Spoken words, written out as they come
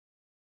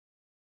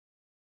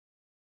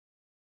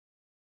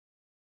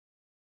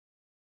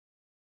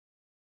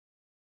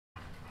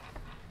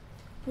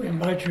We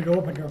invite you to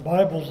open your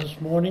Bibles this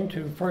morning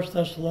to 1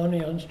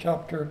 Thessalonians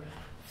chapter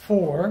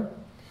 4,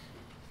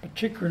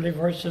 particularly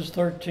verses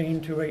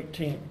 13 to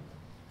 18.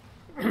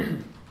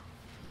 1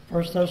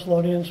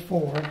 Thessalonians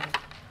 4,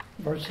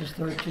 verses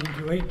 13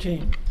 to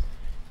 18.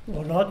 We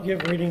will not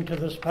give reading to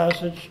this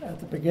passage at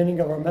the beginning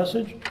of our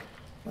message,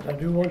 but I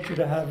do want you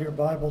to have your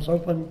Bibles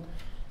open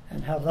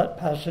and have that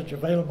passage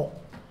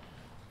available.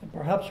 And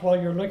perhaps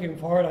while you're looking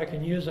for it, I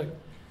can use a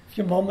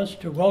few moments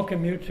to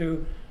welcome you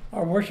to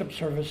our worship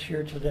service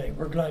here today.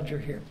 We're glad you're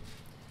here.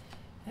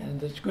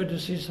 And it's good to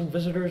see some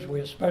visitors.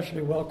 We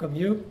especially welcome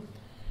you.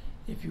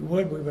 If you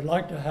would, we would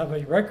like to have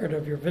a record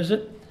of your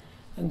visit.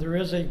 And there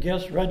is a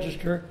guest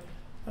register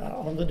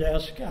on the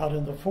desk out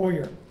in the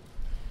foyer.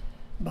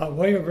 By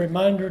way of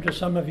reminder to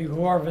some of you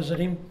who are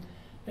visiting,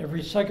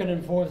 every second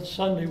and fourth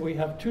Sunday we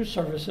have two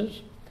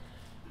services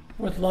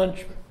with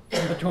lunch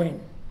in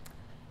between.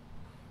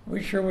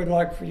 We sure would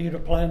like for you to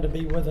plan to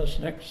be with us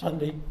next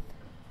Sunday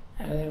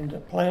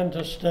and plan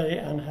to stay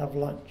and have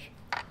lunch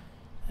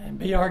and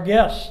be our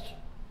guest.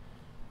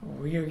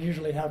 We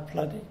usually have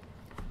plenty.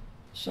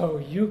 So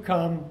you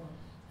come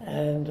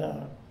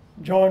and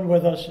join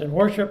with us in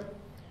worship,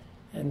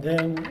 and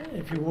then,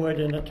 if you would,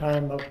 in a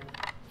time of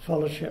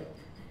fellowship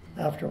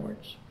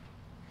afterwards.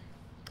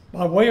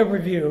 By way of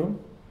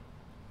review,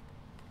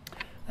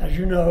 as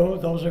you know,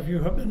 those of you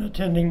who have been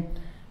attending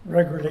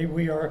regularly,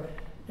 we are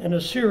in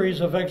a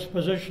series of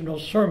expositional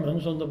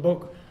sermons on the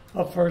book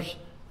of 1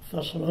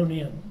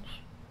 Thessalonians.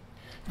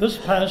 This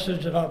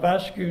passage that I've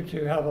asked you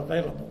to have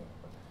available,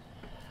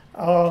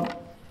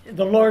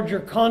 the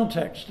larger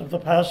context of the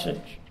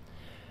passage,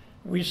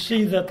 we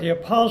see that the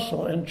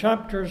apostle in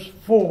chapters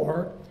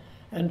 4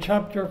 and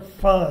chapter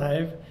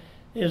 5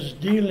 is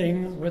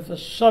dealing with the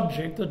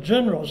subject, the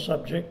general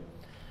subject,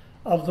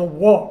 of the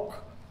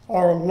walk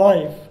or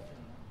life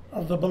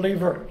of the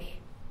believers.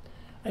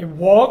 A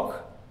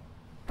walk,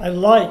 a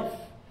life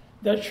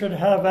that should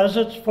have as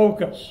its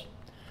focus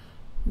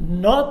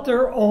not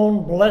their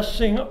own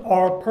blessing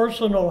or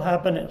personal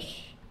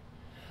happiness,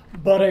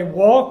 but a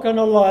walk and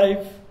a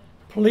life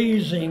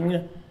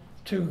pleasing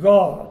to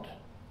God,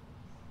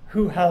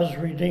 who has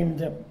redeemed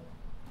them.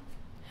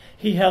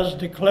 He has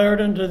declared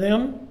unto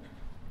them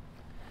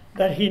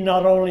that he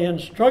not only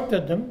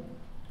instructed them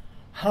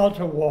how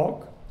to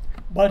walk,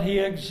 but he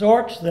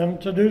exhorts them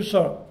to do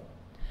so.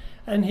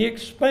 And he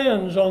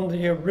expands on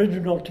the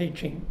original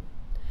teaching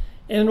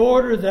in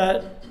order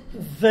that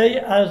they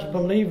as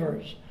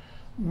believers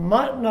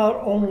might not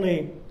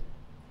only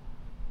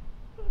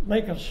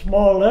make a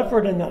small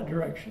effort in that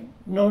direction,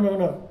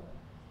 no,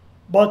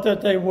 but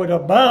that they would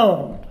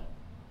abound.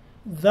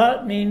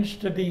 That means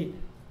to be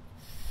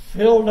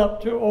filled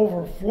up to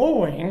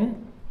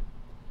overflowing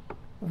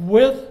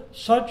with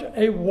such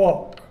a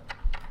walk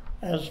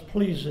as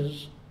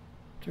pleases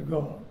to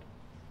God.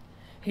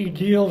 He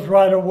deals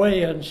right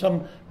away in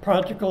some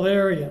practical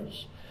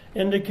areas,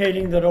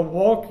 indicating that a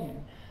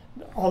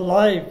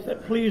life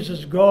that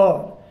pleases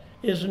God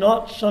is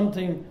not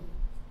something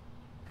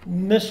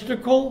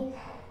mystical,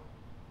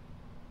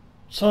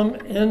 some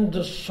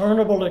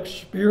indiscernible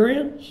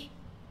experience,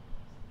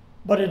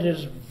 but it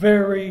is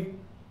very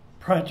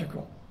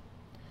practical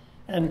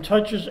and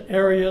touches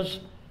areas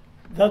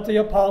that the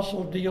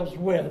apostle deals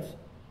with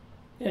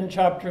in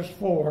chapters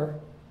 4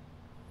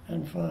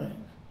 and 5.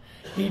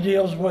 He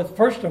deals with,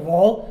 first of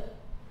all,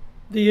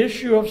 the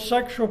issue of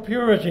sexual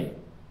purity.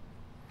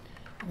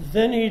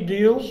 Then he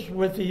deals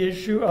with the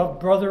issue of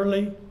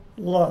brotherly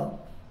love.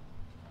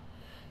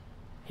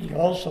 He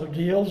also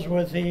deals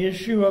with the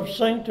issue of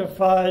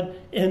sanctified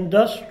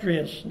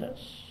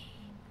industriousness.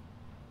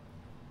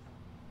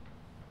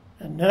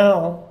 And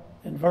now,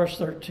 in verse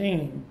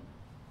 13,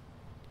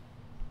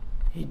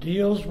 he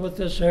deals with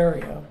this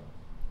area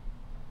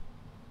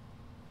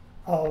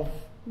of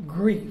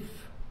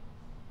grief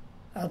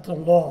at the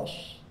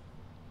loss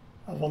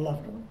of a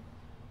loved one.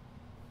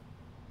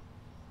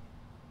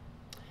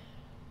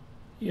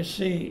 You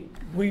see,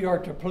 we are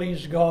to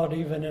please God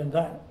even in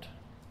that.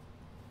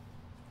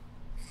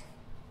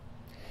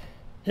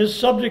 His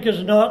subject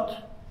is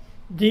not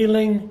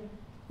dealing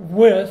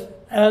with,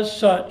 as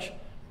such,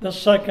 the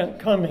second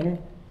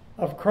coming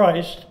of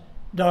Christ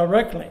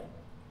directly.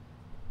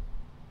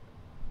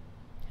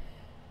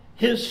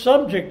 His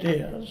subject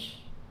is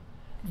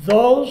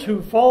those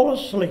who fall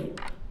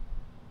asleep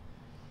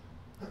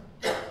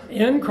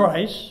in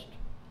Christ,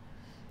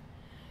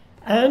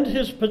 and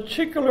his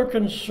particular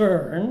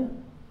concern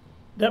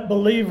that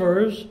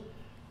believers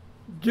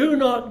do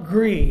not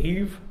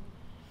grieve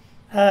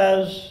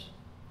as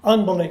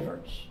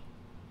unbelievers.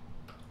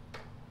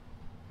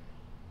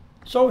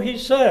 So he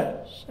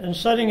says, in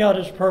setting out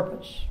his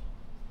purpose,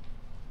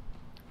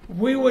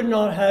 we would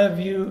not have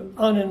you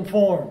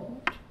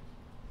uninformed.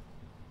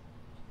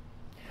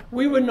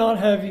 We would not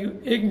have you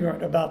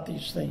ignorant about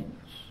these things,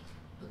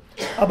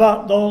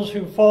 about those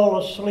who fall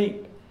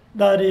asleep,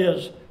 that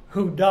is,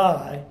 who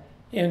die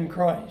in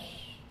Christ.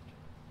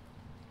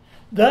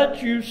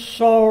 That you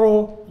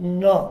sorrow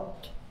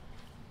not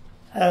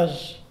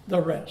as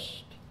the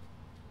rest.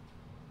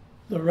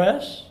 The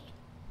rest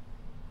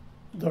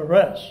the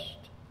rest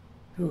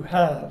who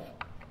have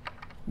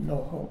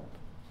no hope.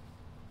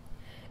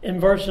 In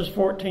verses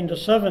 14 to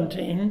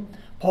 17,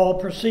 Paul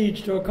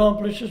proceeds to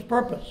accomplish his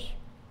purpose.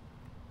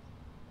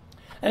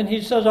 And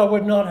he says, I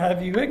would not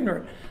have you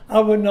ignorant.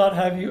 I would not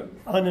have you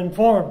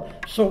uninformed.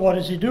 So what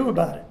does he do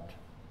about it?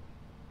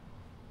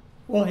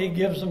 Well, he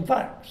gives them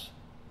facts.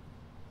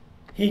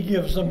 He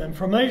gives them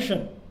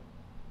information.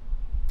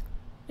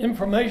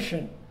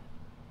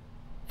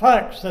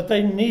 Facts that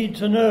they need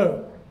to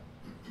know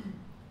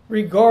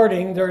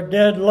regarding their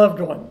dead loved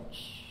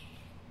ones.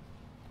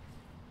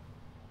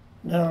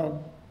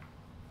 Now,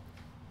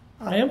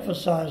 I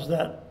emphasize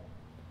that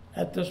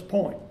at this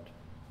point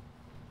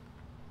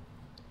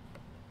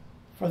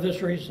for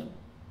this reason.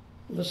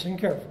 Listen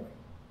carefully.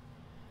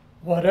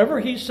 Whatever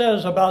he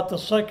says about the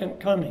second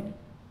coming,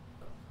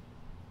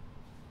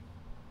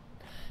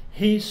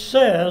 he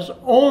says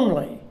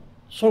only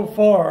so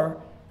far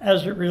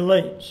as it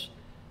relates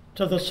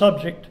to the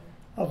subject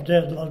of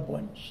dead loved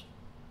ones.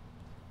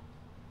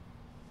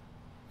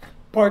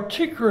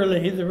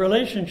 Particularly the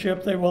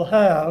relationship they will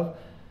have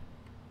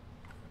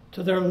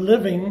to their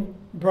living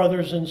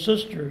brothers and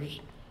sisters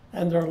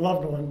and their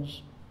loved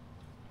ones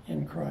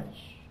in Christ.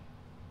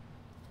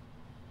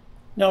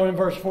 Now in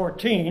verse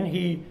 14,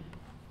 he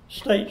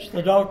states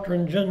the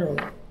doctrine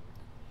generally.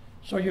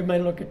 So you may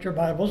look at your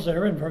Bibles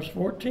there in verse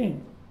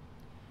 14.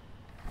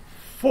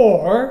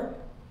 For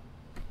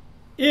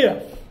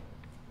if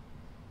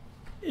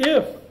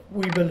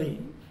we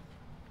believe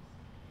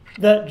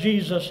that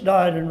Jesus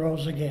died and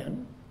rose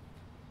again,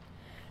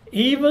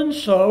 even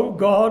so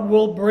God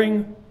will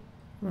bring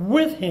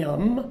with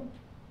him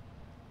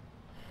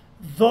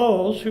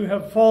those who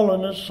have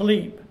fallen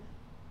asleep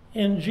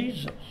in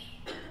Jesus.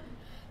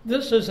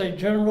 This is a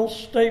general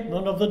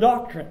statement of the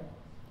doctrine,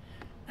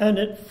 and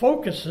it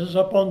focuses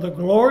upon the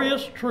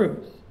glorious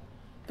truth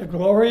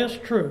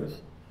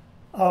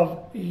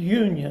of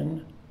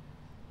union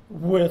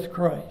with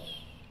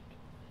Christ.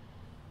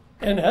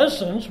 In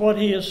essence, what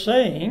he is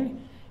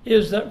saying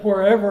is that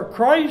wherever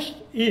Christ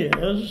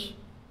is,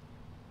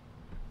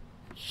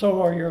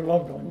 so are your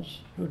loved ones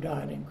who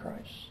died in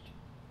Christ.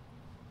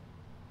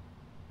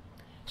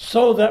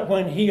 So that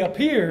when he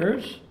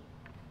appears,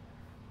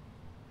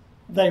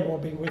 they will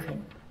be with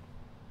him.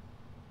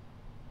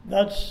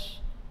 That's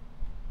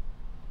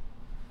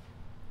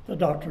the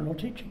doctrinal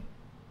teaching.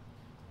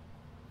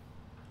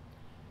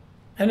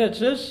 And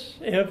it's as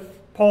if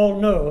Paul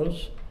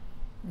knows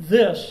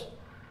this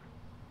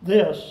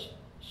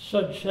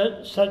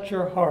should set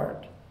your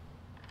heart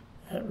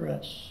at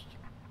rest.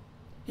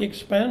 He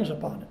expands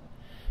upon it.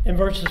 In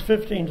verses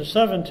 15 to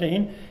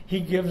 17, he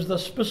gives the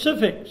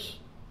specifics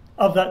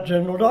of that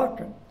general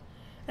doctrine.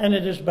 And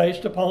it is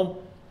based upon,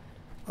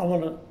 I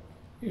want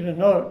you to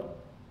note,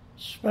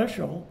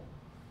 special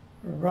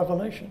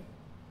revelation.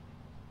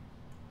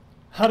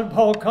 How did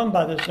Paul come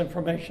by this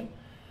information?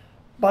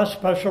 By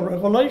special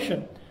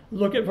revelation.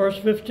 Look at verse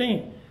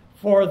 15.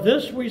 For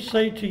this we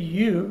say to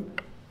you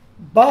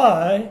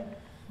by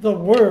the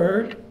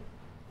word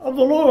of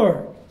the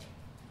Lord.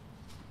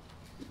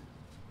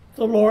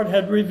 The Lord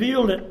had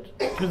revealed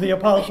it to the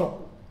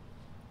apostle,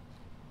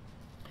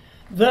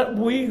 that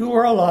we who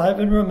are alive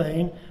and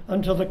remain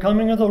until the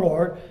coming of the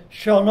Lord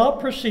shall not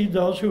precede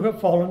those who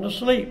have fallen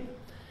asleep.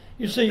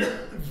 You see,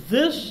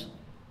 this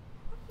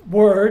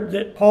word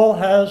that Paul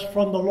has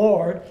from the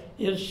Lord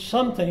is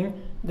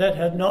something that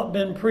had not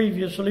been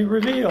previously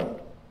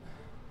revealed.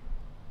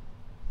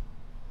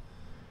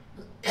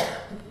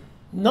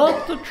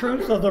 Not the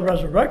truth of the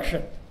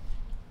resurrection,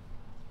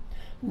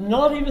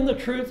 not even the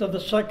truth of the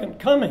second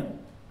coming,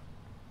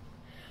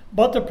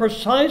 but the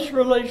precise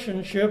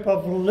relationship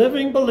of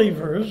living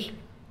believers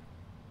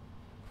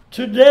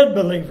to dead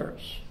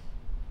believers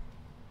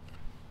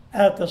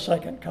at the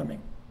second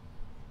coming.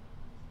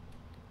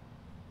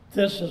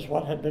 This is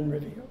what had been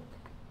revealed.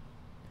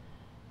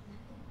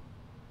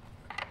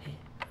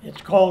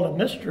 It's called a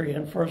mystery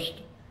in 1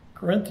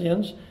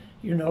 Corinthians.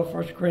 You know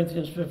 1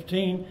 Corinthians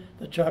 15,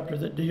 the chapter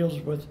that deals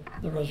with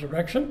the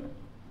resurrection.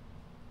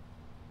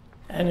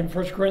 And in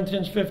 1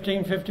 Corinthians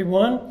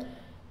 15:51,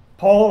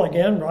 Paul,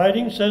 again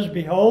writing, says,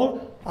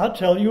 Behold, I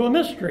tell you a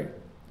mystery.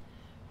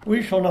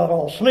 We shall not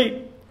all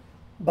sleep,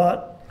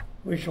 but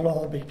we shall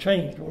all be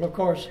changed. Well, of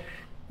course,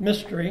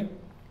 mystery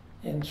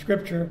in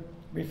Scripture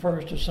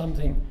refers to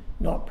something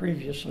not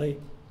previously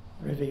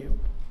revealed.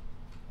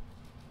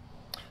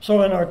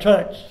 So in our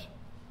text,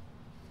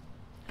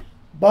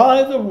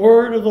 by the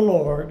word of the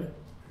Lord,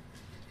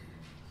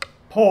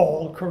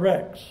 Paul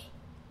corrects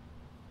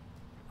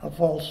a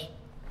false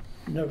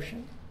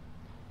notion.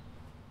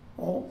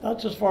 Well,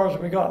 that's as far as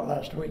we got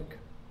last week.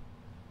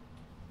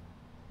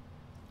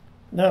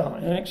 Now,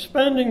 in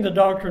expanding the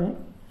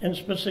doctrine in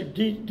specific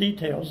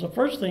details, the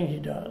first thing he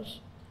does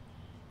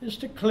is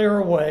to clear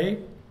away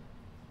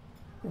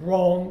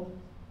wrong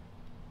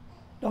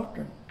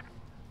doctrine,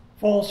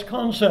 false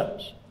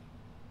concepts.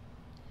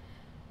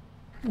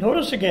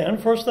 Notice again,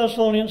 1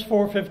 Thessalonians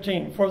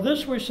 4:15. For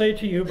this we say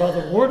to you by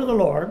the word of the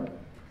Lord,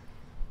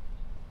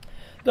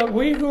 that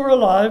we who are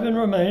alive and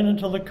remain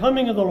until the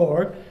coming of the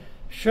Lord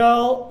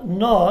shall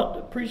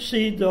not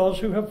precede those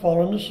who have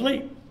fallen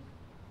asleep.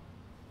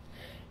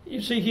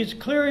 You see, he's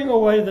clearing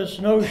away this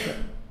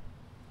notion.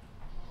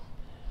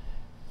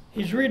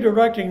 He's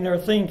redirecting their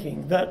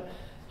thinking that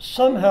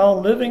somehow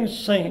living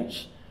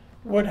saints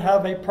would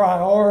have a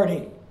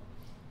priority,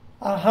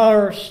 a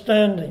higher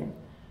standing,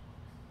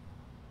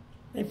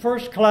 a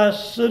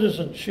first-class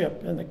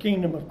citizenship in the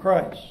kingdom of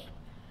Christ.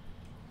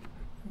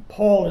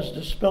 Paul is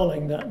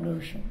dispelling that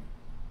notion.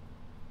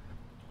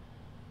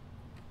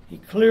 He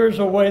clears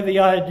away the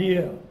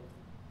idea.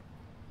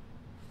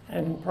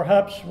 And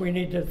perhaps we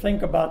need to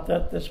think about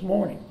that this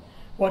morning.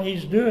 What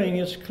he's doing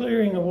is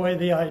clearing away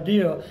the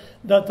idea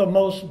that the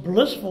most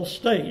blissful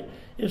state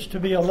is to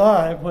be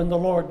alive when the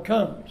Lord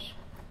comes.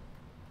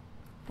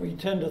 We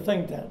tend to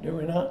think that, do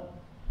we not?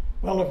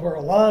 Well, if we're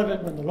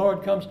alive when the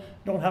Lord comes,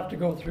 don't have to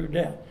go through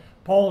death.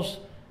 Paul's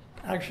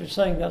actually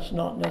saying that's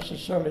not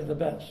necessarily the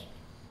best.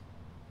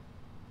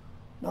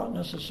 Not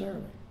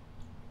necessarily.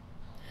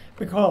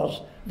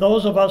 Because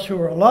those of us who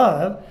are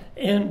alive,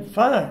 in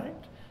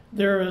fact,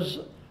 there is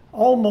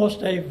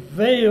almost a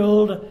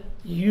veiled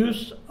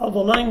use of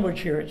the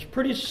language here. It's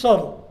pretty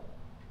subtle.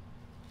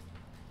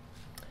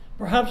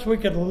 Perhaps we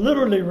could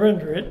literally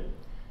render it,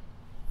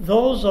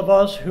 those of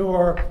us who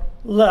are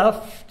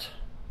left,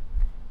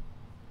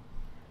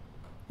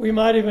 we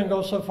might even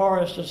go so far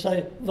as to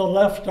say the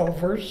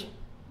leftovers,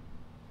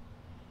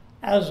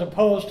 as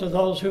opposed to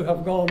those who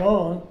have gone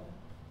on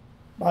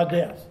by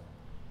death.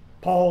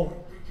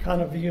 Paul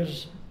kind of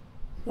views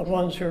the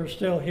ones who are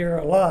still here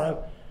alive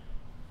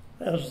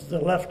as the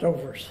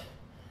leftovers.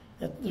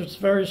 It's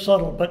very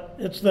subtle, but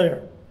it's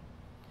there.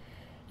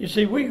 You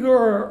see, we who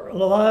are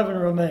alive and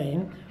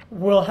remain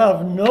will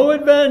have no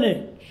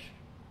advantage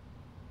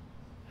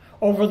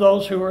over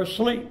those who are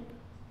asleep.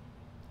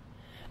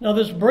 Now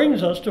this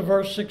brings us to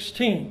verse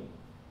 16,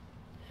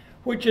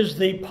 which is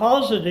the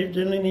positive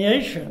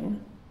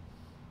delineation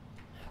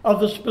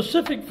of the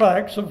specific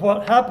facts of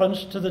what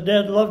happens to the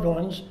dead loved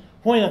ones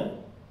when?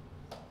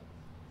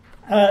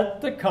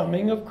 At the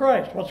coming of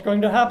Christ. What's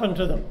going to happen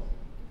to them?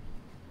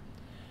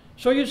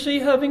 So you see,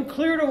 having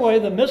cleared away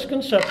the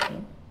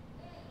misconception,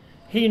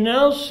 he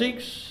now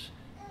seeks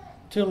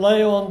to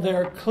lay on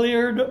their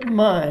cleared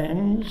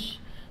minds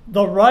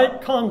the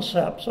right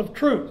concepts of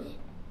truth.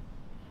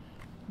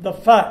 The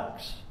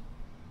facts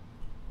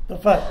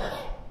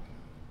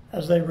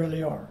as they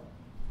really are.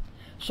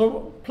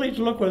 So please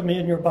look with me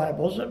in your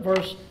Bibles at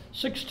verse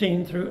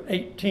 16 through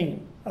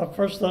 18 of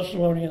 1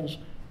 Thessalonians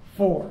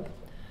 4.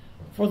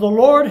 For the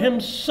Lord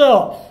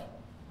himself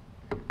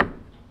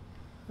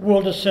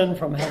will descend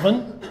from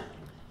heaven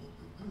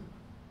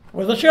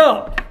with a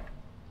shout,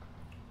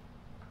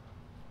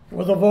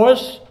 with the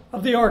voice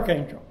of the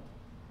archangel,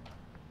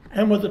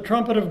 and with the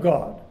trumpet of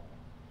God,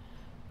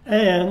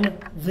 and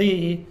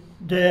the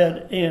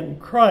dead in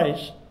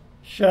Christ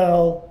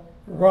shall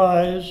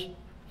rise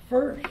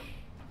first.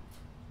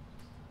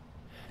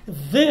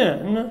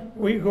 Then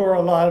we who are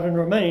alive and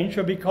remain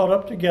shall be caught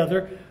up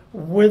together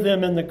with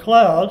them in the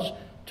clouds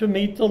to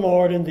meet the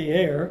Lord in the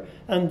air,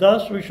 and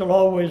thus we shall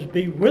always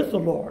be with the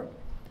Lord.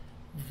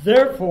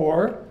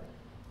 Therefore,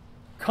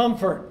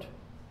 comfort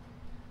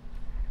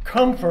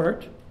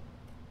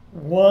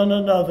one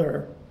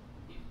another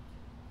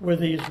with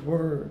these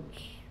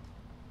words.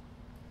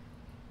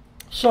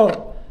 So,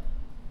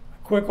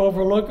 a quick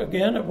overlook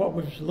again at what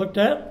we've looked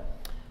at.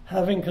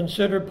 Having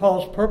considered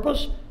Paul's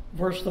purpose,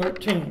 verse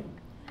 13.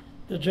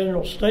 The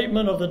general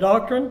statement of the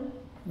doctrine,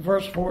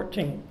 verse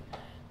 14.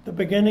 The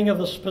beginning of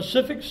the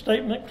specific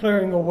statement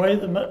clearing away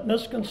the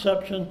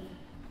misconception,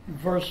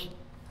 verse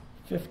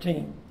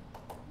 15.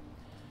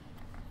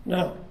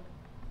 Now,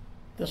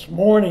 this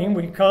morning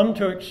we come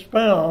to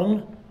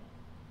expound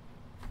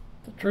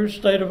the true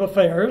state of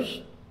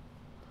affairs,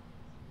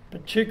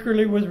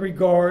 particularly with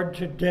regard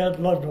to dead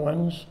loved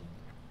ones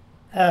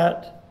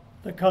at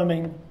the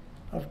coming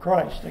of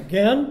Christ.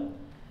 Again,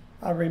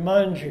 I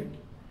remind you,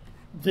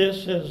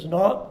 this is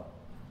not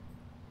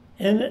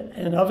in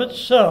and of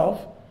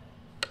itself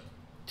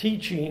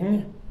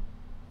teaching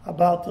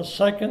about the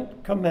second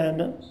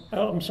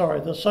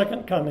the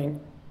second coming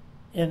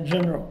in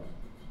general.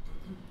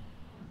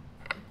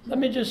 Let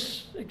me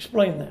just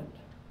explain that.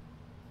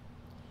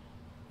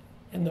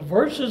 In the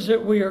verses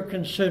that we are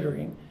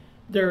considering,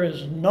 there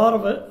is not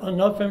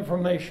enough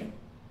information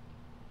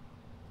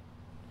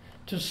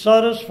to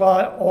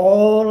satisfy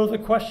all of the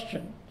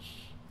questions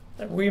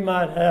that we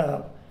might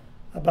have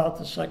about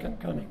the second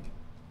coming.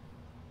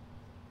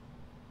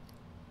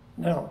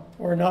 Now,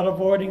 we're not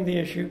avoiding the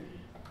issue.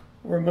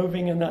 We're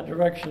moving in that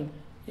direction.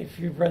 If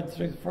you've read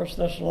through 1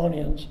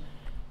 Thessalonians,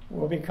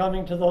 we'll be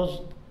coming to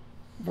those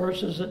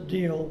verses that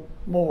deal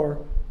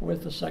more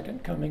with the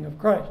second coming of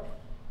Christ.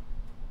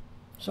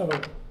 So,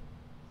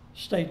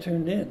 stay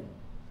tuned in.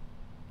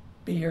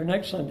 Be here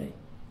next Sunday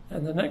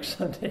and the next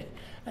Sunday,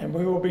 and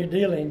we will be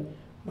dealing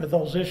with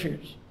those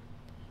issues.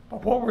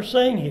 But what we're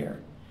saying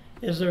here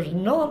is there's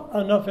not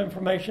enough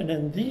information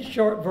in these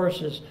short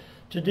verses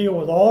to deal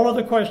with all of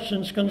the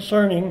questions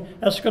concerning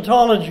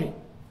eschatology.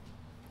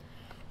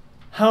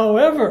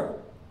 However,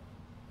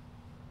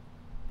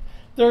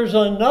 There's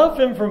enough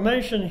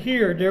information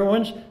here, dear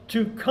ones,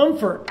 to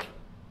comfort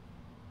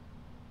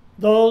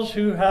those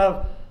who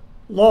have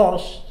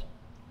lost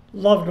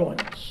loved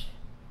ones.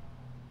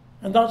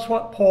 And that's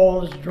what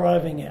Paul is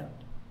driving at.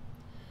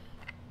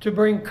 To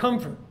bring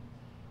comfort,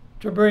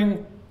 to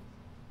bring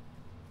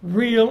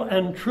real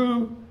and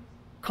true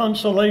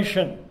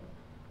consolation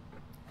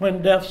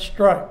when death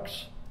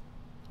strikes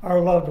our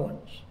loved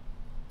ones.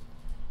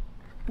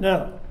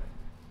 Now,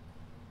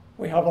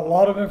 we have a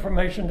lot of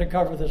information to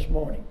cover this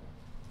morning.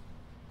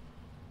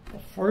 The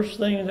first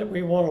thing that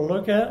we want to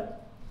look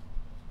at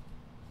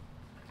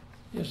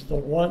is the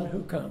one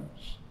who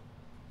comes.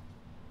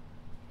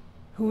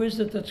 Who is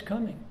it that's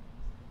coming?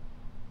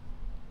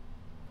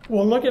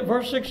 Well, look at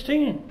verse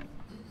 16.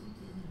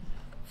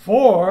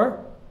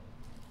 For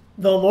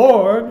the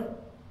Lord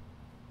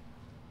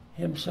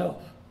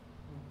himself.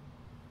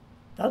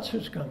 That's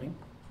who's coming.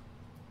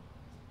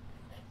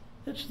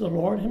 It's the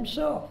Lord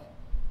himself.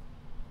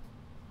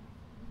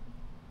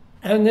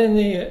 And in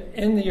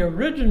the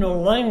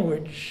original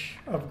language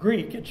of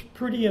Greek, it's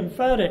pretty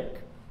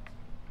emphatic.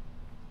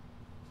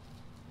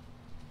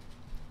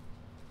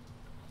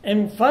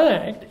 In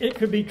fact, it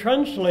could be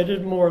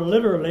translated more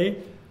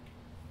literally,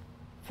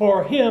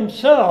 for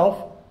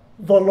himself,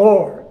 the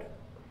Lord.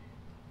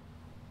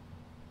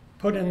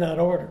 Put in that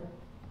order.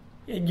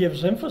 It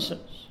gives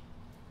emphasis.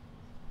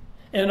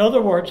 In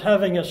other words,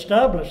 having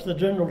established the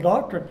general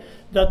doctrine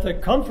that the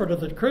comfort of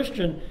the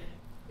Christian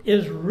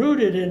is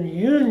rooted in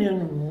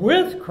union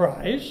with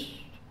Christ,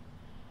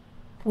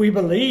 we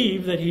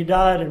believe that he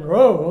died and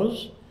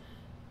rose,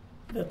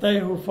 that they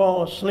who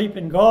fall asleep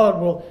in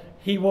God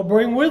he will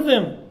bring with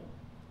him.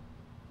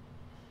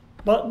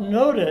 But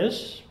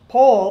notice,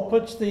 Paul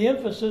puts the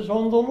emphasis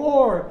on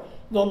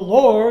the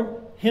Lord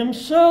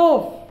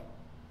himself.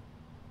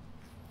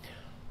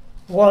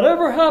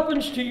 Whatever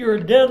happens to your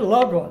dead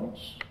loved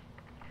ones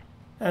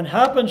and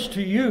happens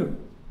to you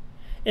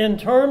in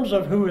terms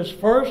of who is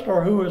first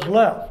or who is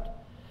left,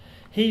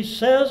 he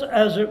says,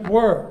 as it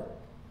were,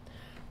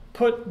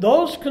 put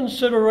those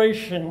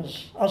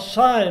considerations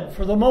aside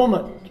for the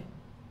moment.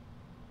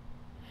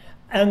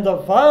 And the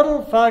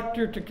vital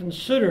factor to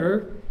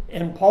consider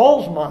in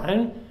Paul's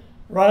mind,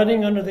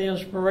 writing under the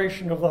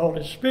inspiration of the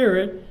Holy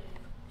Spirit,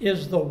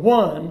 is the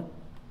one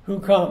who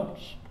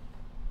comes.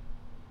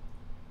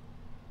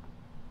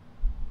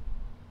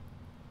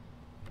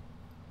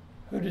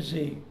 Who does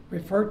he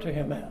refer to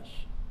him as?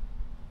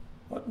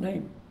 What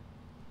name?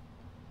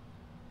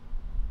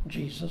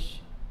 Jesus.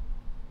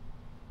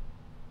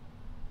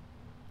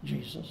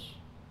 Jesus.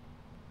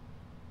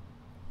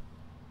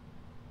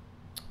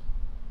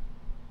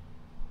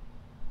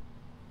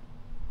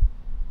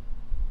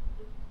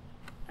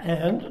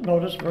 And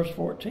notice verse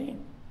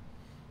 14.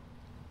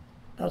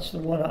 That's the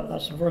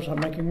verse I'm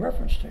making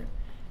reference to.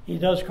 He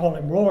does call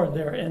him Lord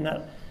there in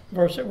that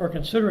verse that we're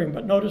considering,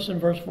 but notice in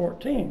verse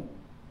 14.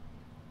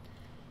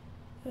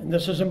 And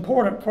this is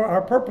important for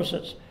our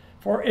purposes.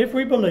 For if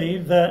we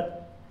believe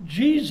that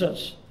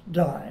Jesus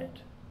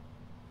died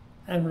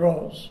and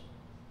rose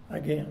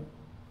again.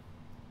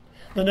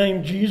 The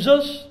name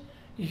Jesus,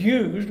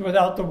 used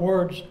without the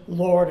words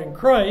Lord and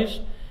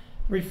Christ,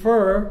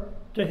 refer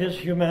to his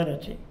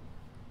humanity.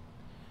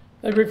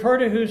 They refer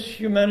to his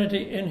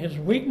humanity in his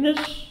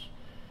weakness,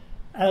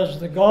 as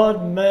the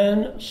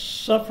God-man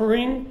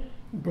suffering,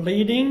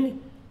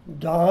 bleeding,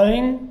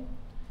 dying.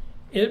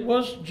 It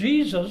was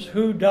Jesus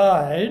who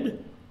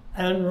died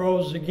and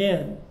rose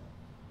again.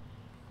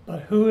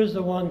 But who is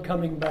the one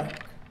coming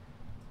back?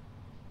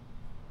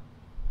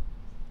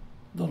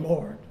 The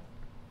Lord.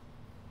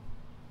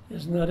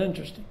 Isn't that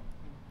interesting?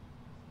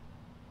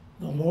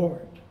 The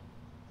Lord.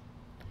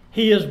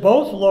 He is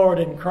both Lord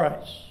and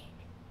Christ.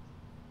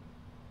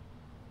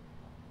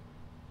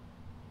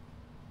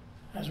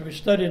 As we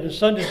studied in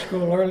Sunday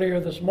school earlier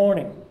this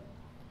morning,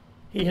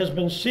 he has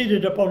been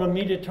seated upon a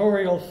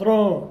mediatorial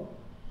throne,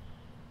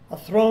 a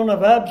throne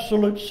of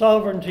absolute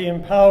sovereignty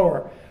and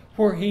power,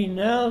 where he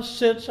now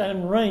sits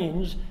and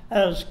reigns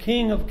as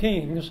King of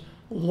Kings,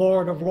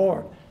 Lord of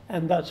Lords.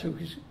 And that's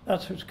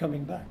who's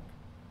coming back.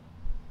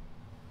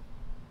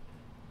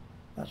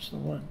 That's the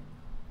one.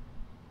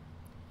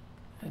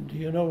 And do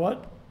you know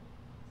what?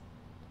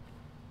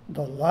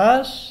 The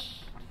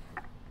last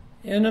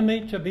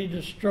enemy to be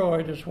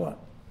destroyed is what?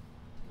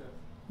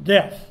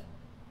 Death.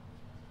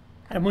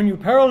 And when you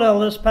parallel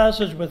this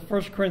passage with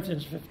 1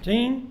 Corinthians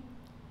 15,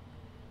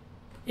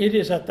 it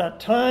is at that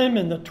time,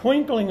 in the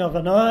twinkling of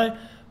an eye,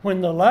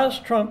 when the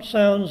last trump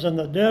sounds and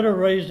the dead are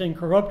raised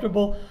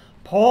incorruptible,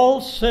 Paul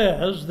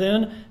says,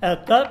 then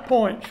at that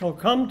point shall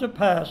come to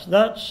pass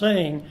that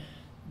saying,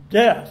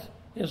 death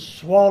is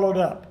swallowed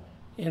up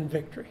in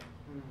victory.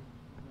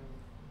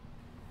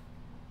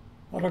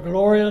 What a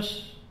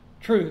glorious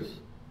truth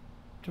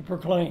to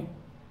proclaim.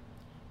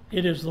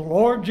 It is the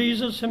Lord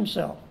Jesus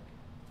himself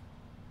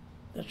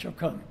that shall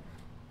come.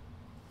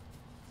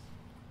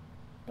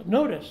 But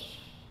notice,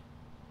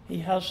 he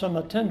has some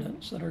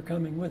attendants that are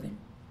coming with him.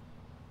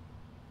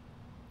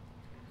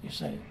 You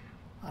say,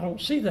 I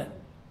don't see that.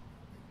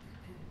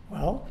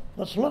 Well,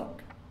 let's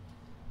look.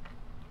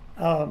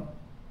 Do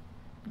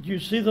you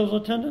see those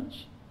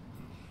attendants?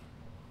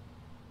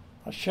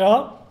 A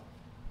shout,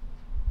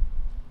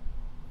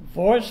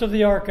 voice of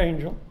the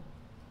archangel,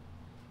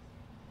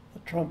 the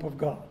trump of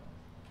God.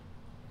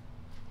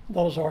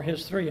 Those are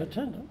his three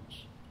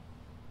attendants.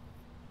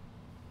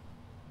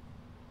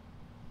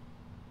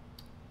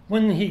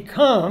 When he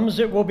comes,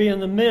 it will be in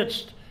the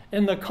midst,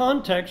 in the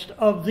context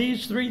of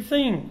these three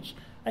things: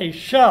 a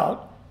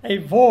shout, a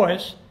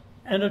voice,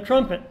 and a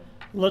trumpet.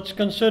 Let's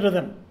consider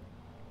them.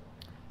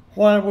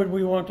 Why would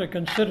we want to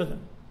consider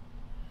them?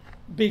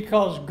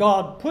 Because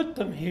God put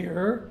them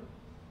here,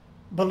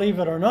 believe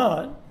it or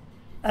not,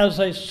 as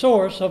a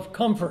source of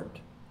comfort.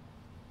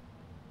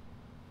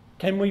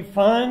 Can we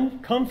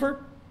find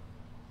comfort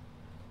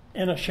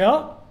in a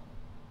shout?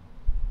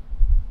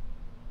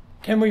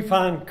 Can we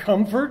find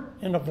comfort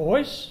in a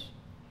voice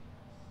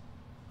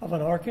of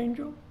an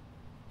archangel?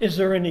 Is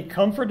there any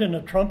comfort in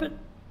a trumpet?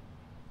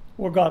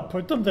 Well, God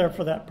put them there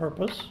for that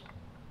purpose.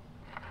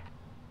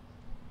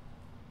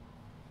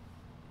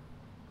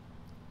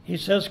 He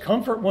says,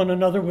 comfort one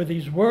another with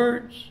these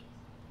words.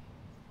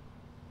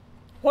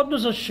 What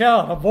does a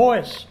shout, a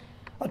voice,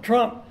 a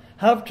trump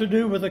have to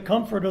do with the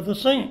comfort of the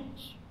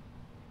saints?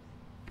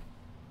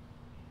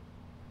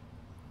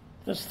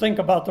 Let's think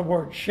about the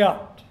word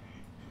shout.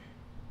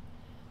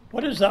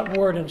 What is that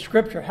word in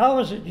Scripture? How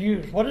is it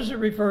used? What does it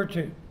refer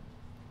to?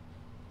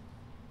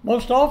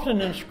 Most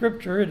often in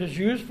Scripture, it is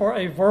used for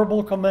a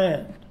verbal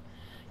command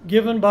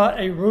given by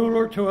a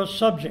ruler to a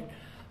subject,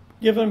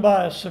 given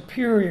by a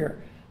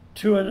superior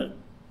to an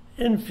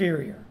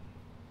inferior.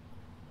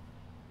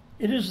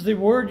 It is the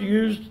word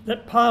used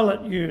that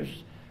Pilate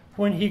used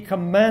when he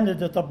commanded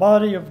that the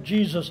body of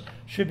Jesus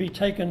should be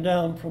taken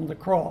down from the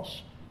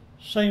cross.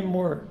 Same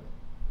word.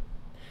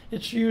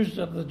 It's used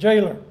of the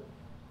jailer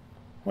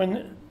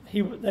when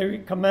they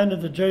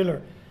commanded the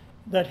jailer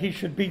that he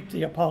should beat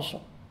the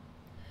apostle.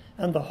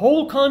 And the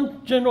whole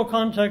general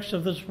context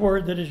of this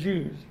word that is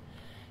used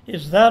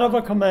is that of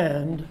a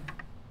command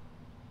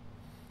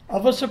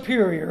of a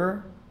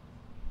superior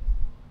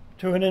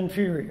to an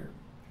inferior.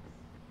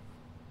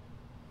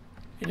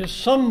 It is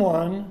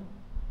someone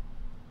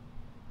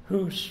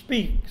who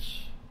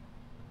speaks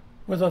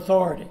with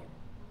authority.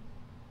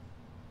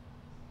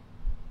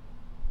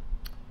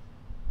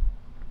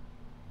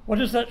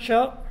 What is that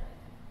shout?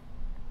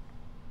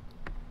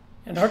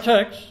 In our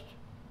text,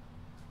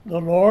 the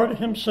Lord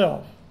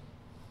himself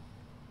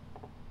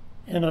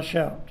in a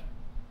shout.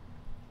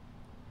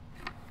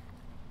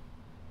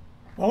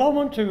 Well, I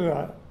want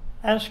to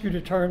ask you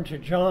to turn to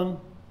John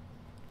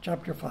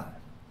chapter 5.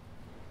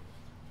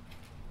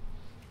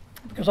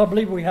 Because I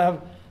believe we have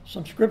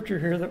some scripture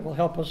here that will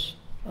help us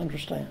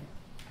understand.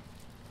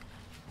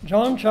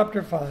 John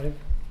chapter 5,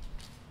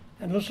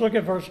 and let's look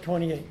at verse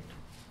 28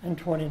 and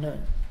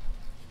 29.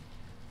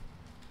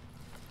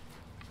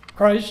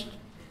 Christ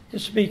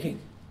is speaking.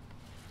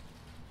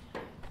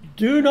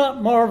 Do not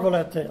marvel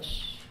at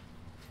this,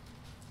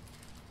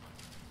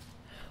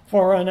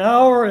 for an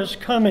hour is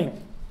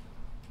coming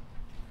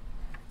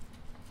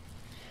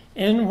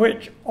in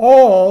which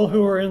all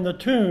who are in the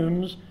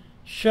tombs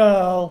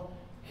shall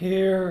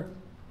hear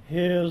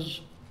his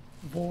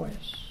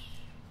voice.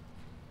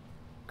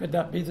 Could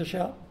that be the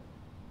shout?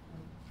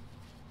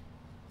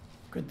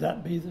 Could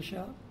that be the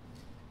shout?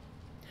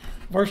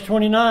 Verse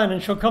 29,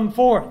 and shall come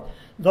forth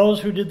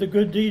those who did the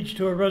good deeds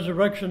to a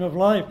resurrection of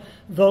life,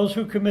 those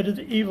who committed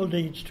the evil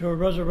deeds to a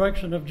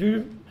resurrection of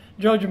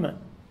judgment.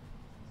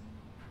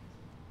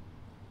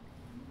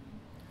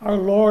 Our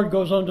Lord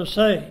goes on to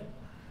say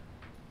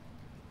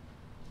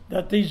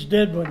that these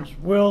dead ones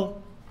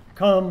will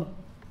come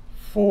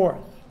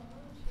forth.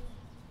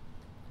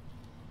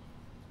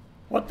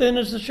 What then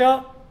is the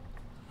shout?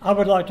 I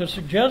would like to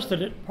suggest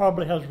that it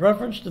probably has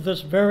reference to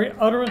this very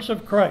utterance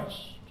of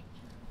Christ,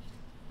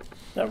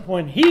 that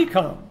when he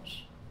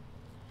comes,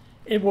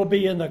 it will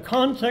be in the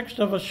context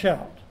of a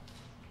shout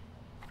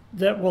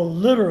that will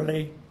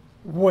literally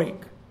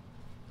wake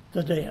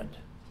the dead.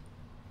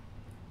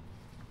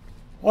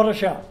 What a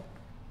shout.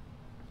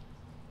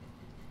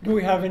 Do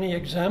we have any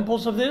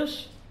examples of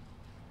this?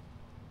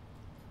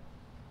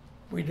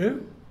 We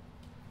do.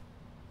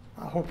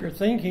 I hope you're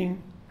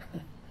thinking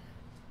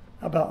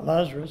about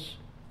Lazarus.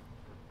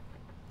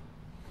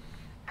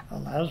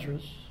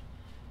 Lazarus.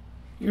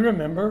 You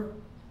remember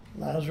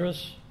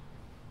Lazarus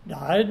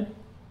died,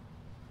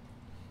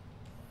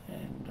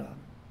 and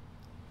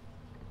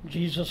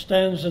Jesus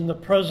stands in the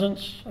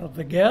presence of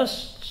the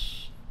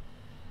guests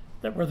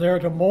that were there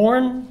to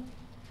mourn.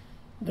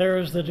 There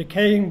is the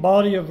decaying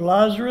body of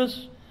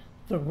Lazarus,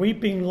 the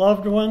weeping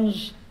loved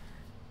ones,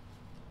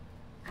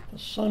 the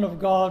Son of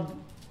God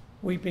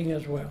weeping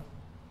as well.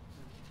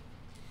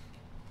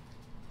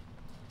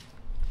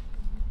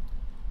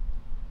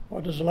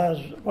 What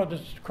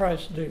does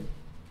Christ do?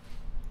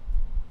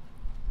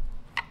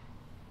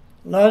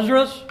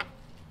 Lazarus,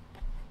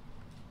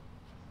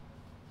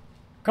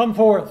 come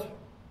forth.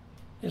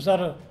 Is that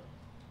a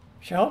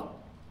shout?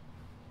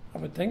 I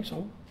would think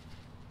so.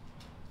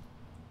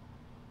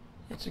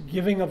 It's a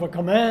giving of a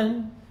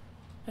command.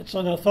 It's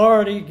an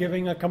authority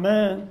giving a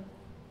command.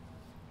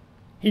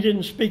 He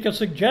didn't speak a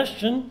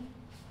suggestion.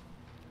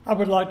 I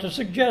would like to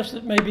suggest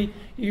that maybe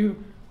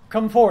you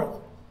come forth.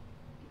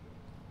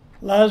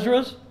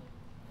 Lazarus,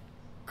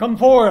 come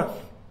forth.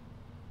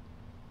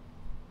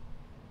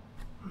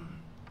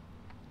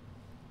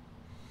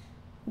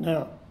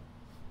 Now,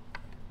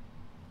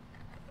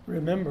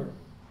 remember,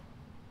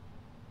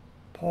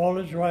 Paul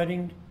is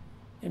writing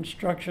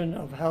instruction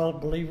of how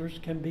believers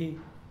can be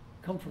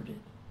comforted.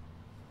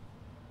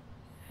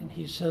 And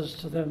he says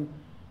to them,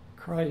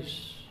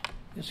 Christ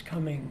is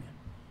coming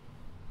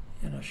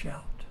in a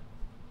shout.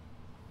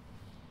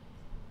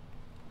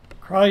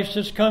 Christ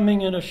is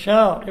coming in a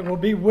shout. It will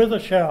be with a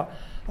shout.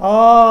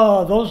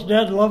 Ah, those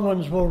dead loved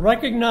ones will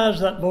recognize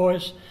that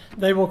voice.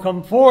 They will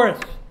come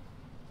forth.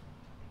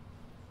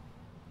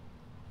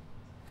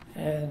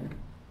 And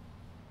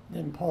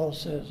then Paul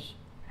says,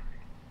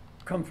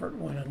 comfort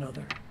one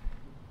another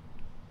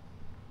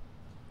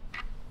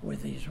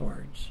with these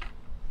words.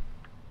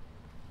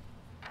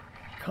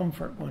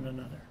 Comfort one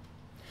another.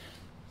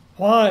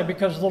 Why?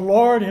 Because the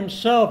Lord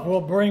himself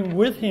will bring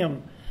with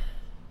him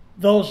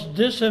those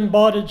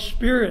disembodied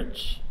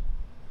spirits.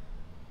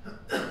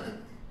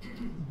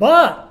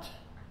 But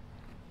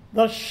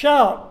the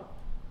shout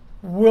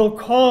will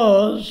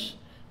cause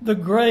the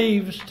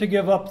graves to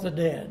give up the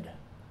dead.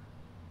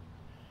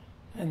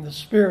 And the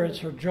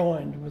spirits are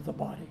joined with the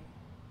body.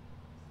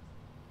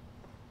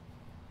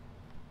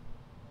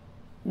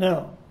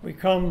 Now, we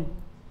come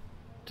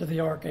to the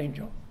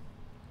archangel.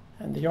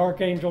 And the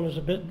archangel is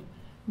a bit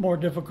more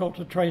difficult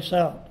to trace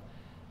out.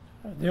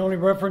 The only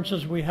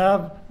references we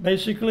have,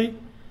 basically,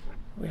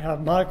 we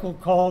have Michael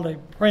called a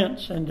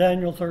prince in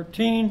Daniel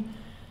 13.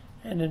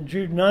 And in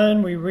Jude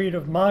 9, we read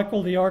of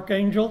Michael the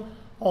archangel,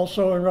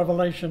 also in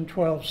Revelation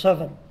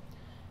 12:7.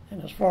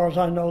 And as far as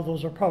I know,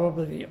 those are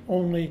probably the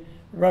only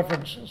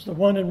references. The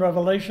one in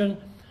Revelation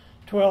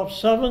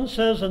 12:7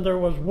 says, and there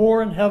was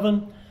war in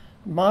heaven,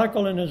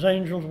 Michael and his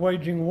angels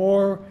waging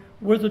war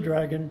with the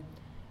dragon,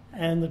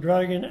 and the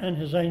dragon and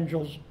his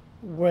angels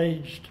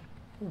waged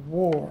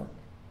war.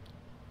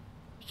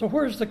 So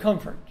where's the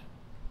comfort?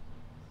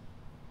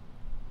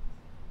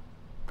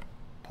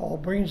 Paul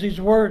brings these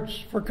words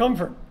for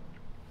comfort.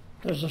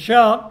 There's a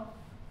shout,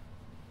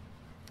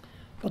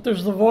 but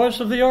there's the voice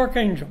of the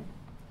archangel.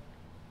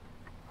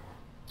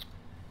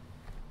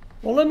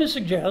 Well, let me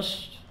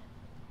suggest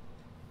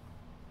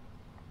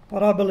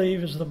what I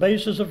believe is the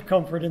basis of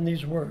comfort in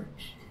these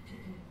words.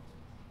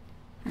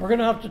 We're going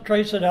to have to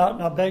trace it out,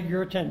 and I beg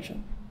your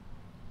attention.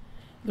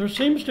 There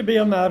seems to be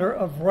a matter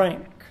of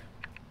rank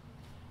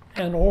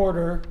and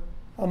order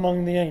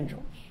among the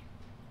angels.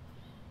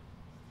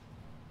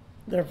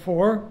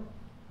 Therefore,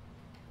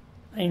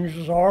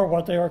 angels are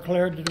what they are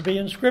declared to be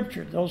in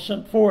Scripture, those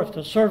sent forth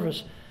to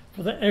service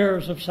for the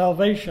heirs of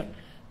salvation.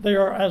 They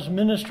are as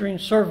ministering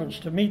servants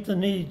to meet the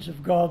needs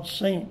of God's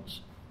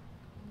saints.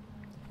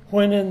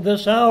 When in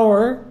this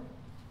hour,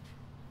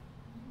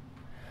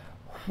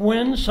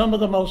 when some of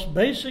the most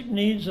basic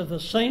needs of the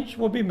saints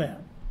will be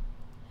met,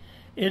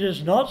 it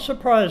is not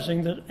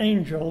surprising that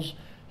angels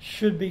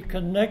should be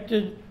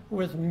connected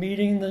with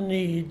meeting the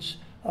needs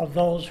of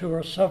those who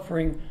are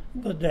suffering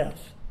the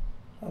death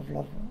of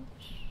loved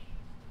ones.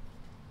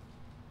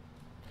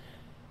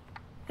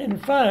 In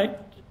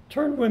fact,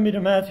 turn with me to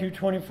Matthew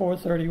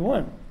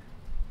 24:31.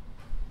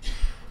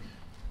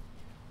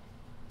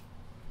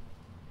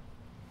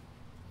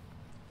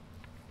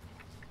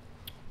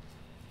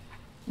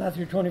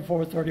 Matthew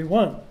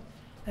 24:31.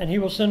 And he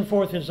will send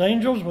forth his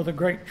angels with a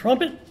great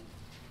trumpet,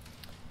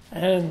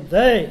 and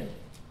they,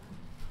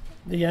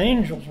 the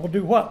angels, will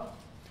do what?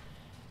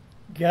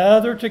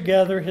 Gather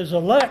together his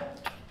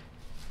elect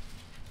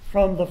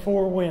from the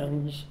four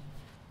winds,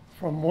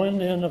 from one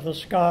end of the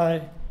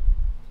sky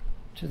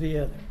to the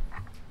other.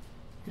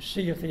 You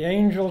see, if the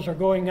angels are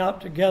going out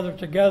to gather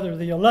together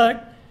the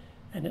elect,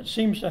 and it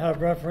seems to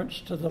have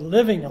reference to the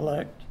living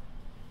elect,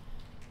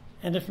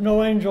 and if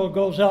no angel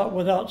goes out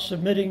without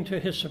submitting to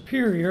his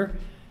superior,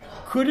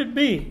 could it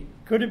be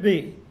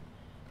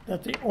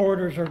that the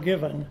orders are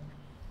given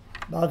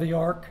by the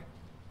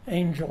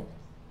archangel,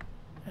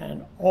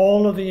 and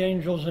all of the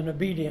angels in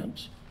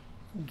obedience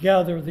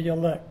gather the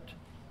elect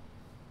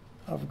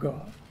of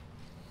God?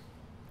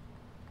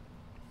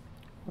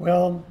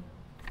 Well,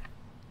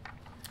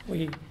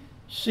 we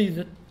see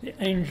that the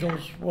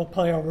angels will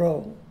play a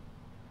role,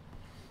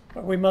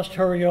 but we must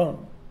hurry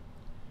on.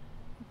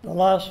 The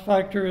last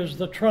factor is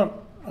the trump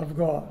of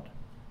God.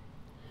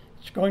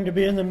 It's going to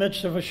be in the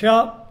midst of a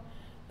shout,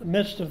 the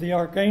midst of the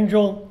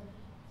archangel,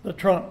 the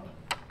trump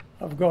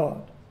of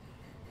God.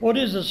 What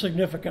is the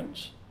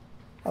significance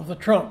of the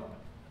trump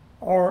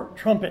or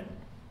trumpet?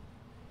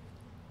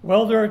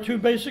 Well, there are two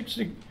basic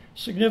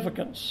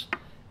significance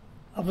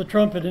of the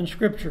trumpet in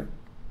Scripture.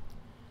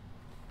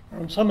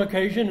 On some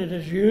occasion, it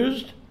is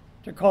used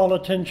to call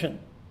attention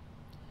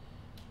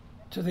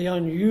to the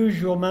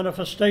unusual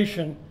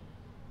manifestation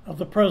of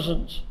the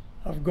presence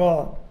of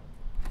God.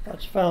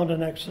 That's found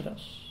in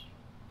Exodus.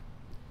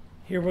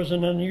 Here was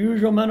an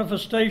unusual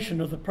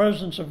manifestation of the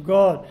presence of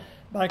God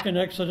Back in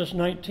Exodus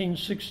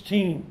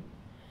 19:16,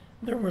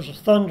 there was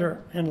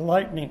thunder and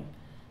lightning,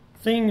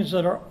 things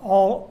that are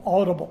all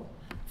audible,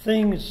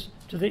 things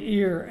to the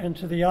ear and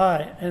to the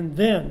eye. And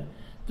then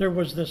there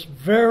was this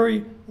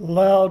very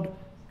loud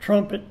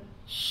trumpet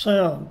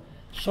sound,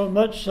 so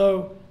much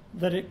so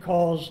that it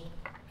caused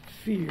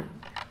fear.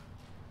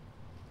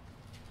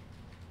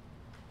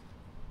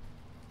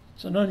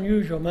 It's an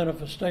unusual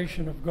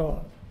manifestation of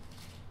God.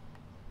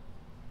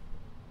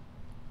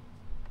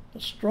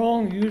 The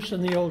strong use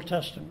in the Old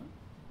Testament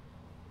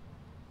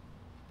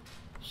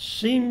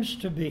seems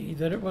to be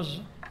that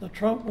the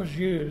trump was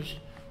used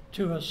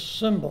to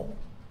assemble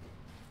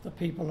the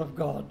people of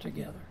God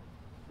together.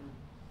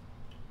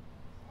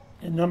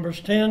 In Numbers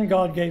 10,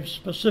 God gave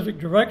specific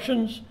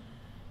directions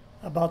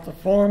about the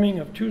forming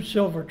of 2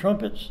 silver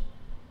trumpets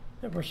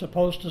that were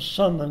supposed to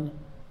summon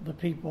the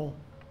people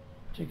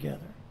together.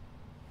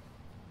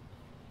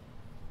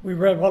 We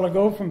read a while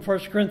ago from 1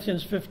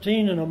 Corinthians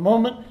 15, in a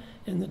moment,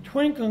 in the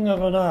twinkling of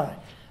an eye,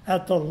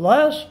 at the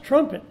last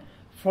trumpet,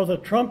 for the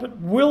trumpet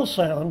will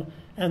sound,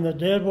 and the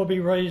dead will be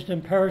raised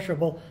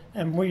imperishable,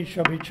 and we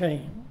shall be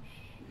changed.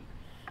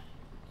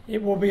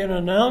 It will be an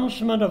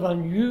announcement of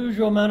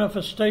unusual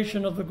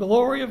manifestation of the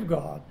glory of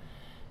God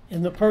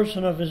in the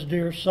person of His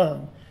dear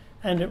Son,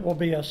 and it will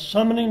be a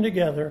summoning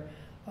together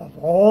of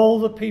all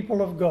the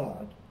people of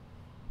God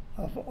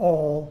of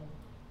all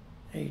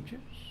ages.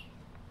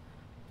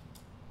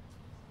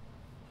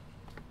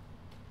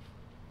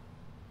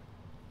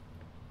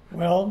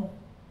 Well,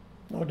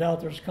 no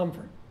doubt there's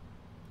comfort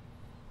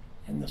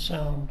in the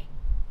sound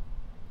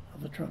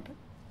of the trumpet.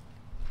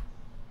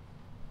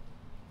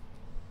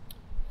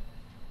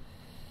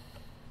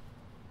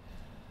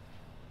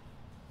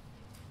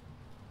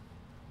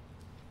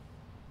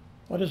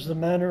 What is the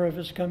manner of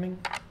His coming?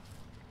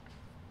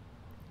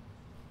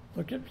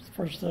 Look at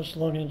 1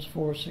 Thessalonians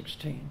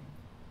 4:16.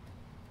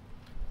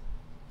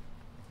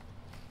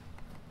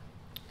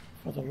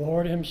 For the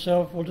Lord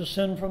Himself will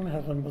descend from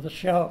heaven with a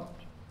shout,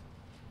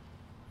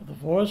 with the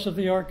voice of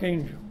the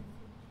archangel,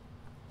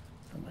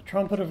 and the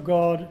trumpet of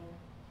God,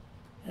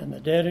 and the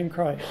dead in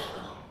Christ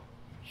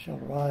shall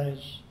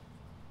rise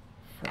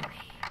first.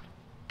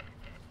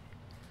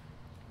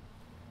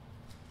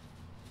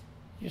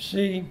 You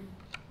see,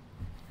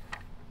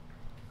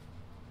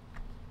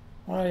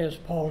 why is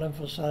Paul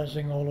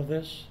emphasizing all of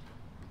this?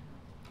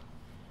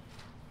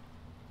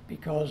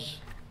 Because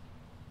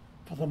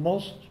for the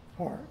most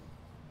part,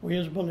 we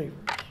as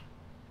believers,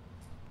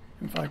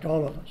 in fact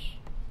all of us,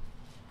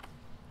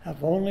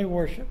 have only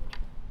worshipped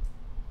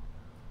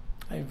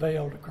a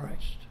veiled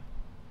Christ.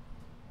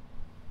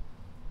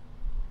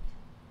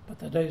 But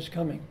the day is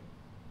coming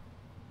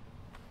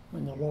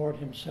when the Lord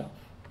Himself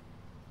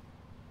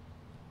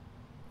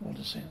will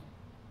descend,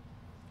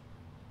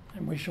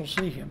 and we shall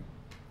see Him.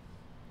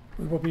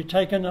 We will be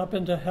taken up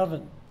into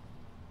heaven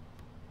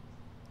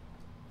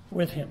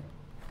with Him.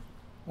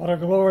 What a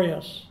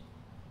glorious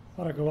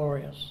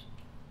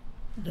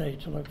day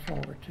to look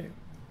forward to.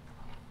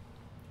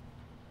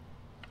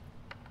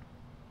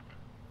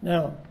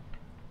 Now,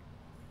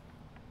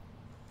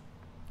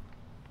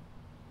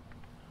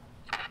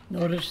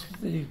 notice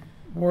the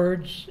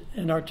words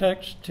in our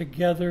text,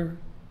 together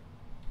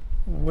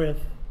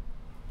with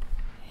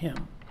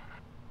Him.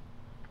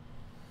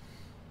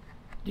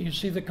 Do you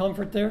see the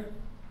comfort there?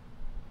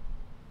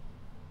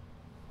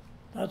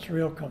 That's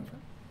real comfort.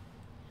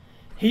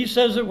 He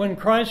says that when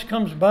Christ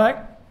comes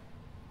back,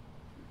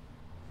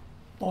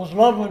 those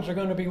loved ones are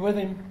going to be with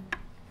Him.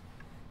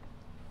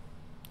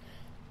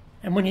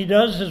 And when He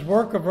does His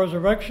work of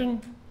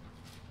resurrection,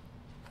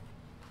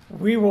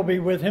 we will be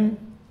with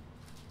Him.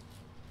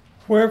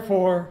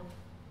 Wherefore,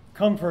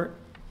 comfort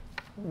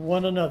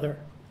one another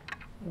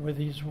with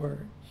these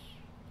words.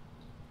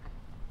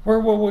 Where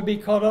will we be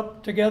caught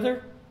up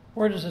together?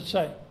 Where does it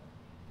say?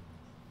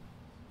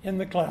 In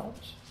the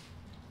clouds.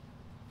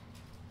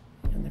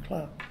 In the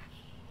clouds.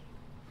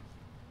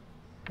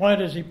 Why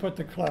does He put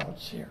the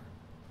clouds here?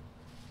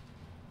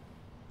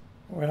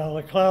 Well,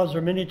 the clouds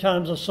are many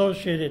times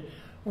associated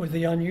with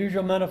the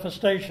unusual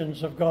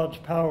manifestations of God's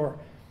power.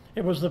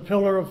 It was the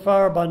pillar of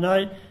fire by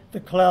night, the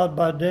cloud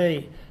by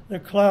day, the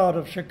cloud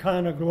of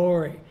Shekinah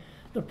glory.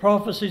 The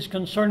prophecies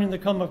concerning the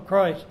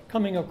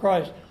coming of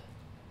Christ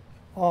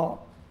are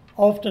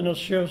often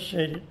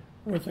associated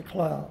with the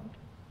cloud.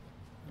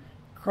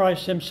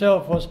 Christ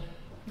Himself was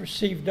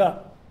received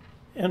up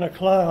in a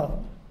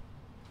cloud.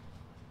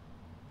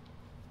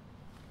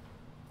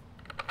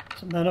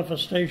 It's a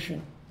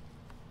manifestation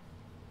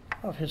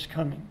of His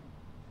coming.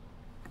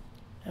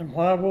 And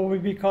why will we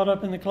be caught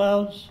up in the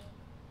clouds?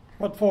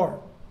 What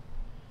for?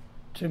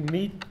 To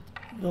meet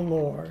the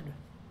Lord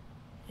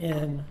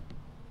in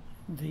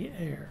the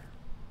air.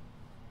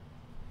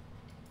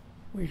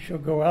 We shall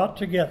go out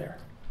together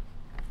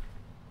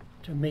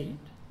to meet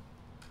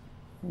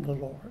the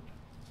Lord.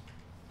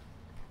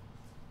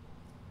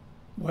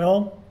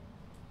 Well,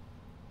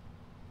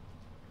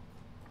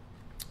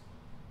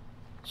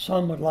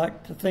 some would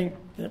like to think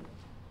that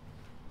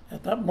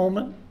at that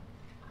moment,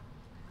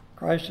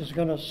 Christ is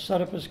going to set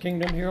up His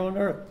kingdom here on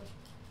earth.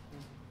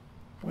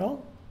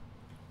 Well,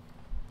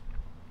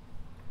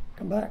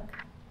 come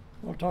back.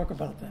 We'll talk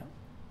about that.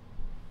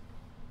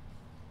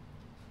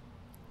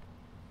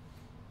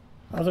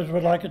 Others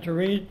would like it to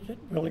read, it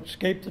will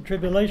escape the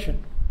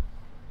tribulation.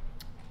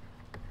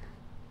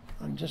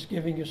 I'm just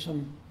giving you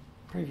some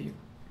preview.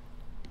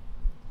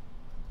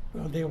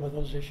 We'll deal with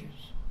those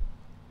issues.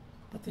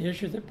 But the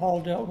issue that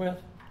Paul dealt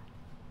with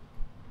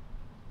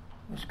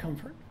was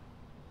comfort,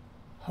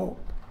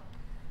 hope.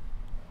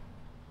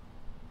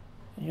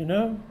 And you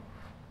know,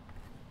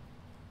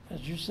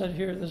 as you said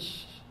here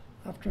this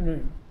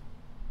afternoon,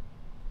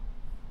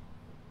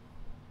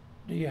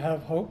 do you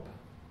have hope?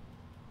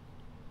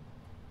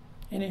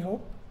 Any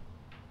hope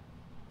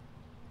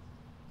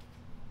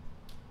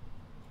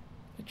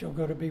that you'll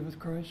go to be with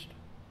Christ?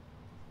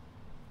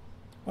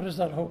 What is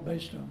that hope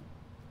based on?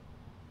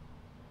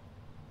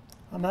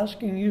 I'm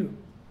asking you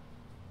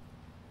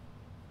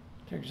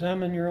to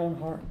examine your own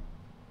heart.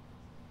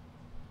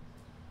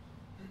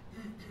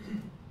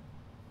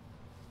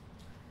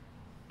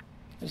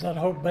 Is that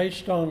hope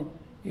based on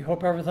you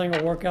hope everything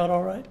will work out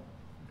all right?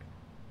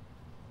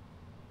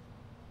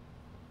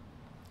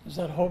 Is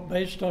that hope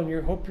based on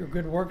your hope your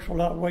good works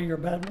will outweigh your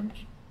bad ones?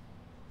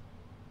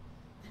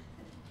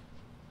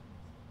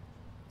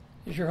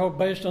 Is your hope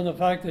based on the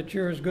fact that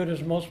you're as good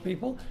as most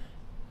people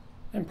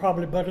and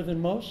probably better than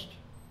most?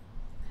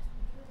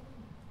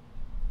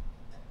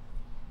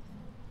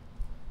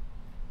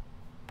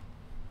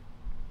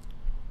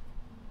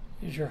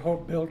 Is your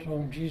hope built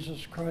on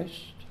Jesus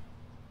Christ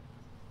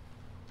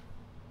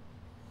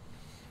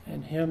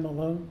and Him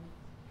alone?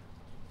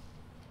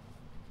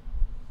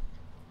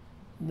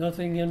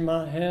 Nothing in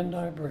my hand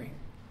I bring,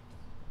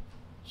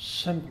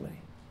 simply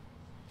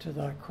to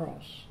thy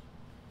cross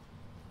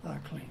I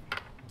cling.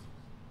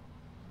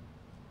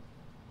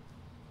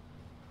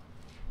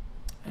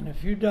 And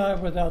if you die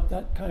without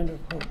that kind of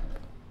hope,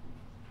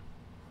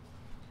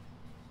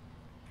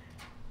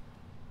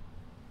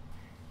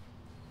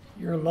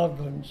 your loved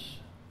ones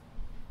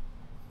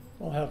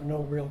will have no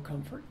real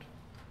comfort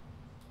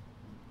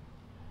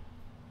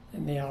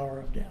in the hour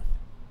of death.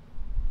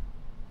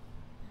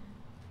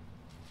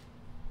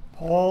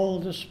 Paul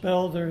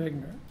dispelled their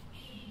ignorance.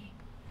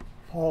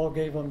 Paul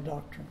gave them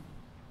doctrine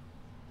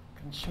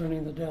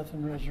concerning the death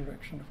and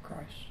resurrection of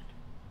Christ.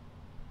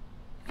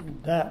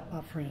 And that,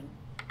 my friend,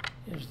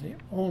 is the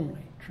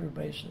only true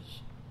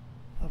basis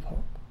of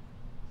hope.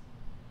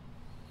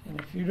 And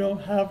if you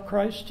don't have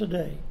Christ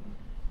today,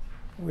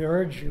 we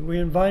urge you, we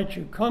invite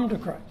you, come to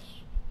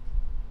Christ.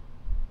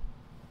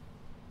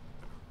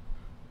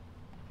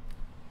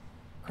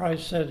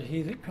 Christ said,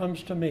 "He that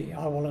comes to me,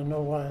 I will in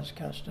no wise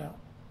cast out."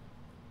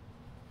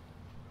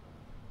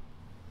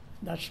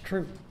 That's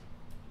true.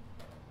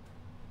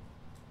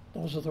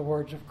 Those are the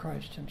words of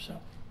Christ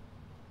Himself.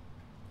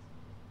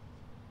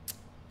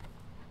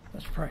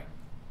 Let's pray.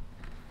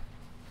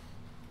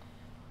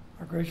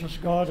 Our gracious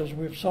God, as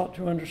we've sought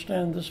to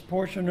understand this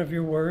portion of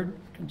your word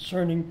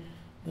concerning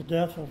the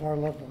death of our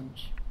loved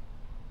ones,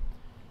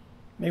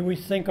 may we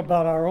think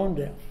about our own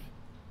death.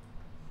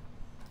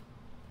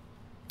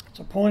 It's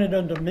appointed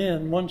unto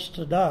men once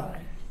to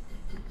die.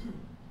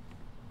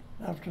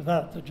 After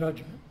that, the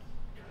judgment.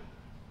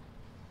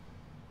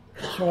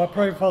 So I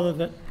pray, Father,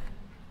 that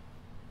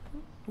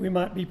we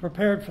might be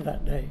prepared for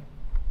that day.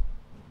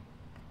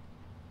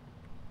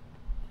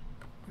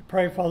 We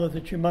pray, Father,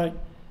 that you might,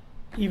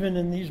 even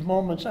in these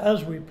moments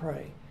as we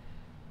pray,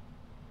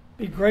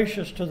 be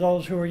gracious to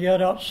those who are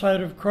yet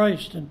outside of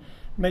Christ. And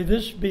may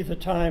this be the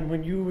time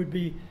when you would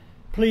be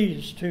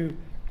pleased to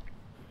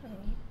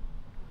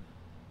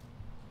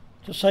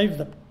save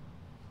them,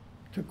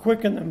 to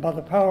quicken them by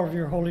the power of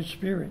your Holy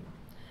Spirit,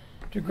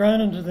 to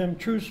grant unto them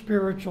true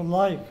spiritual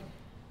life,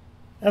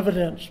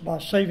 evidenced by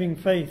saving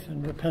faith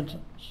and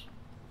repentance.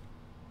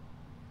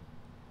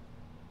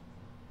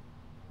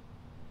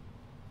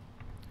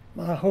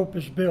 My hope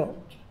is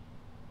built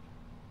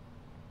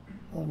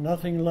on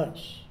nothing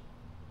less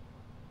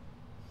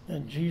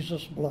than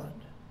Jesus' blood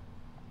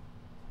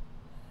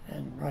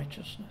and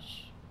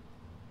righteousness.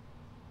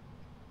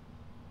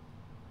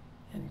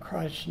 In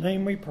Christ's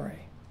name we pray.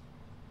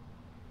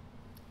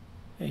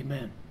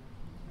 Amen.